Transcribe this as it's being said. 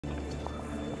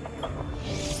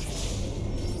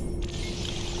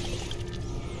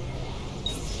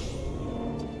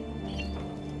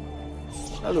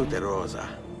Salute, Rosa.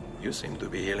 You seem to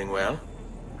be healing well.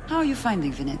 How are you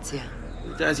finding Venezia?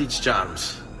 It has its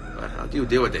charms. But how do you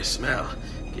deal with this smell?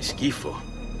 Que schifo.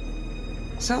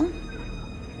 So?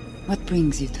 What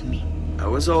brings you to me? I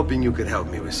was hoping you could help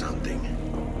me with something.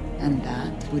 And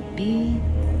that would be...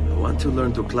 I want to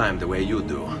learn to climb the way you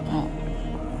do. Oh.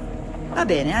 Va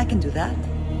bene, I can do that.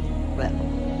 Well,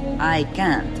 I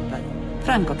can't, but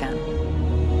Franco can.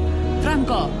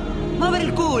 Franco, muovere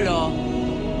il culo!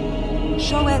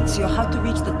 Show Ezio how to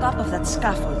reach the top of that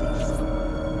scaffolding.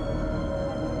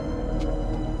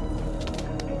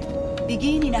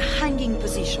 Begin in a hanging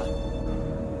position.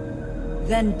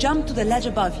 Then jump to the ledge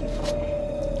above you.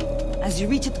 As you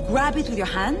reach it, grab it with your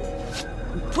hand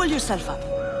and pull yourself up.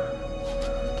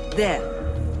 There.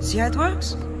 See how it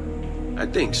works? I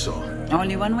think so.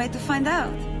 Only one way to find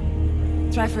out.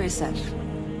 Try for yourself.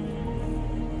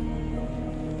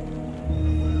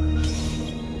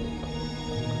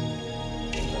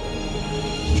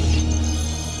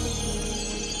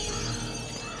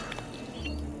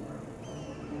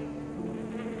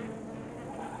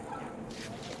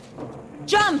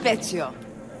 Jump, Ezio!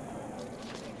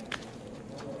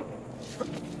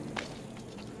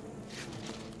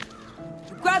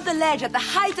 Grab the ledge at the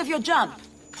height of your jump.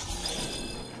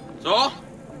 So?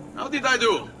 How did I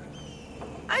do?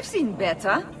 I've seen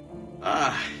better.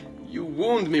 Ah, you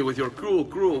wound me with your cruel,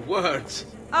 cruel words.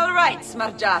 All right,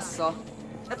 Smargiasso.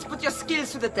 Let's put your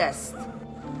skills to the test.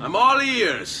 I'm all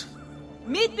ears.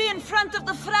 Meet me in front of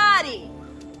the Frari!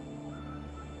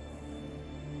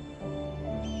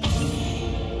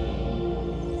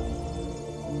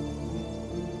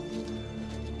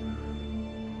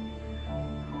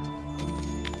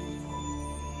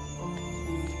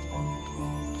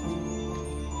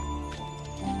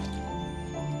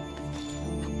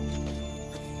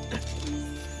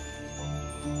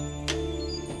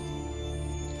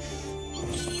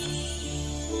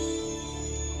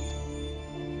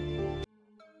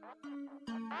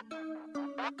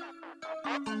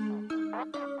 Thank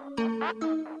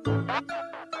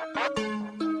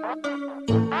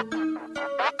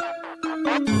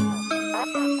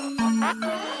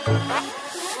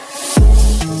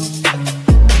you.